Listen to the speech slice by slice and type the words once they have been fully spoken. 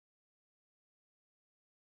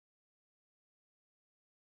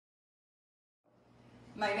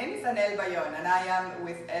My name is Anel and I am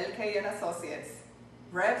with LK and Associates,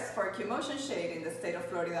 reps for QMotion Shade in the state of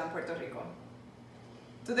Florida and Puerto Rico.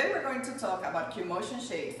 Today we're going to talk about QMotion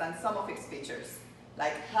Shades and some of its features,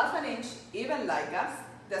 like 1/2 inch even light gaps,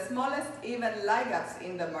 the smallest even light gaps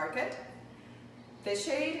in the market. The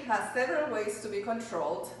shade has several ways to be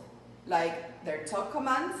controlled, like their top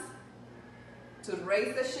commands, to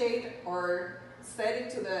raise the shade or set it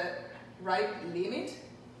to the right limit,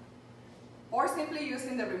 or simply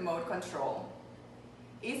using the remote control.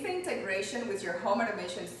 Easy integration with your home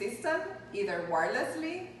automation system, either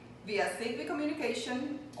wirelessly, via Zigbee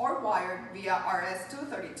communication, or wired via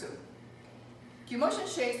RS-232. QMotion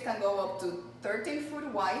Shades can go up to 13 foot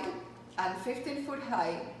wide and 15 foot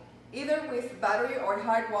high, either with battery or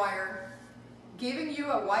hardwire, giving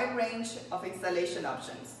you a wide range of installation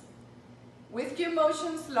options. With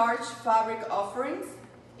QMotion's large fabric offerings,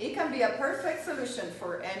 it can be a perfect solution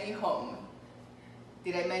for any home.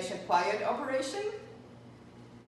 Did I mention quiet operation?